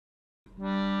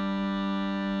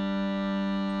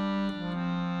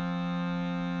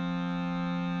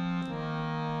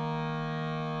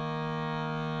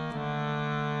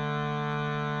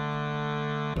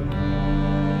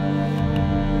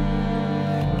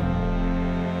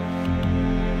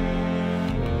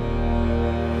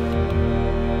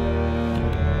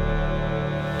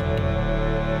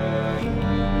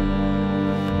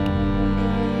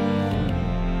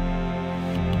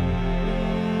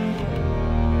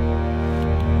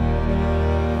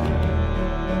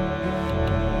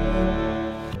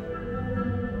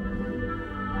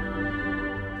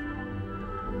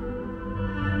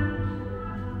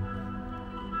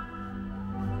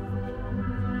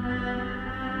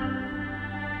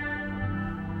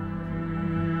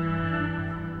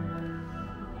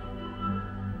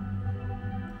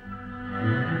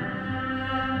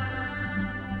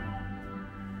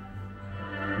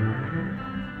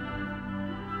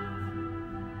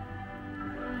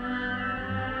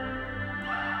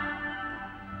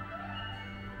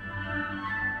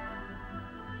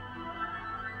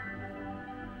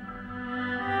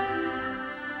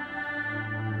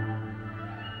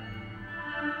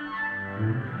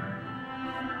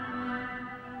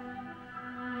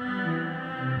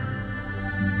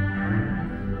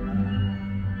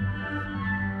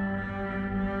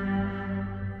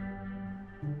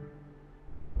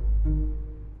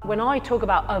When I talk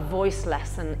about a voice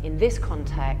lesson in this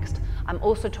context, I'm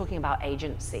also talking about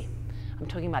agency. I'm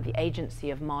talking about the agency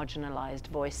of marginalized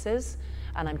voices,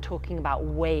 and I'm talking about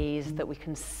ways that we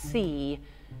can see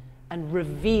and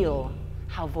reveal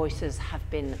how voices have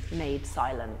been made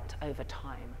silent over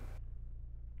time.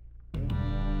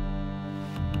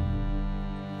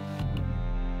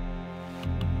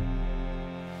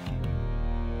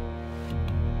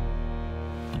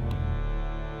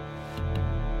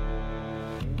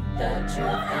 The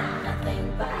truth and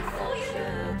nothing but the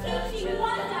truth, the truth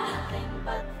and nothing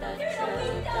but the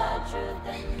truth, the truth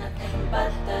and nothing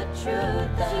but the truth,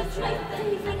 the truth and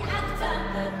nothing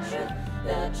but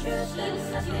the truth,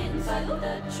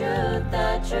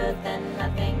 the truth and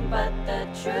nothing but the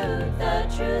truth, the truth and nothing but the truth, the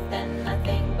truth and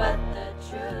nothing but the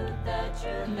truth, the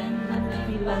truth and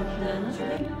nothing but the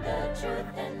truth, the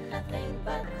truth and nothing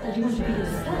but the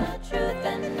truth, the truth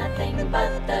and nothing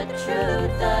but the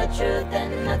truth, the truth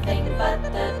and nothing but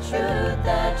the truth,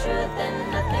 the truth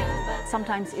and nothing but.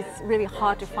 Sometimes it's really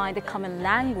hard to find a common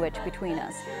language between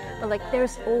us, but like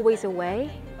there's always a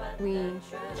way. We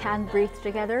can breathe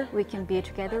together, we can be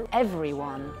together.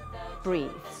 Everyone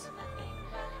breathes,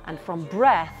 and from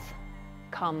breath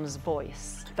comes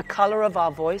voice. The color of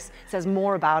our voice says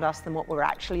more about us than what we're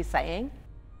actually saying.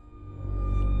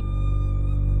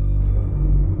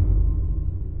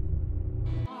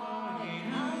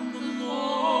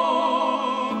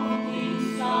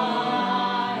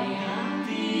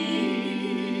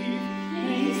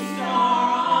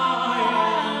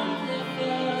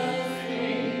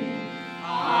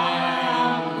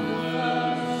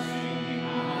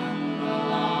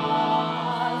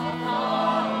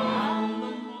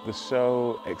 The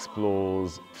show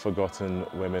explores forgotten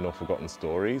women or forgotten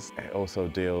stories. It also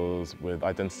deals with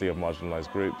identity of marginalized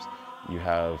groups. You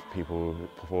have people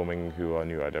performing who are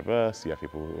neurodiverse, you have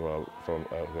people who are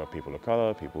who are people of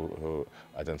color, people who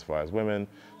identify as women.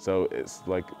 So it's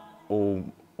like all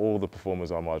the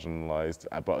performers are marginalized,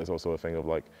 but it's also a thing of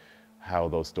like how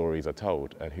those stories are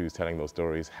told and who's telling those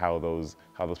stories, how those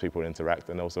people interact,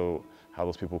 and also how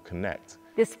those people connect.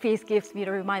 This piece gives me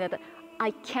the reminder that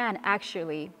I can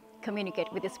actually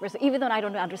communicate with this person. Even though I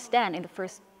don't understand in the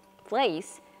first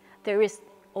place, there is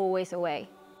always a way.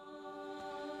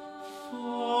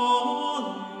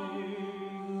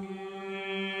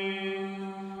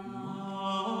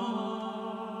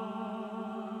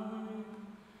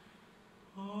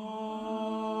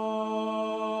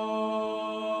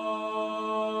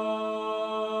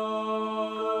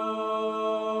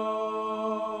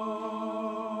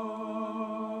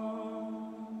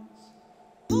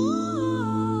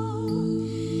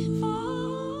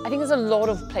 I think there's a lot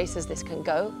of places this can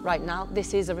go right now.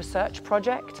 This is a research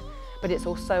project, but it's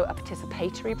also a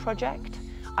participatory project.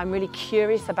 I'm really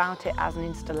curious about it as an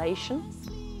installation.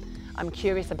 I'm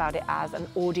curious about it as an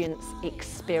audience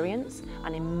experience,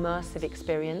 an immersive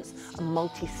experience, a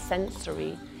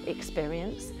multi-sensory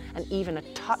experience, and even a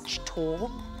touch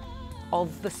tour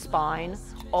of the spine,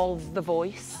 of the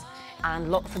voice,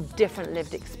 and lots of different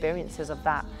lived experiences of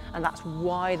that. And that's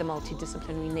why the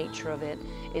multidisciplinary nature of it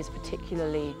is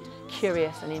particularly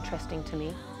curious and interesting to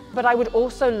me. But I would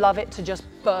also love it to just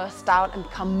burst out and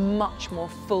become much more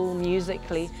full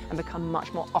musically and become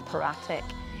much more operatic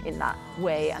in that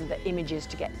way, and the images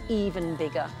to get even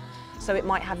bigger. So it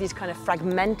might have these kind of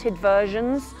fragmented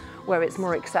versions where it's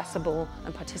more accessible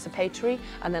and participatory,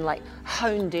 and then like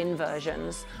honed in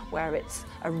versions where it's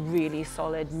a really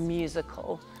solid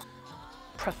musical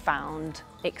profound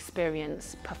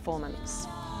experience performance.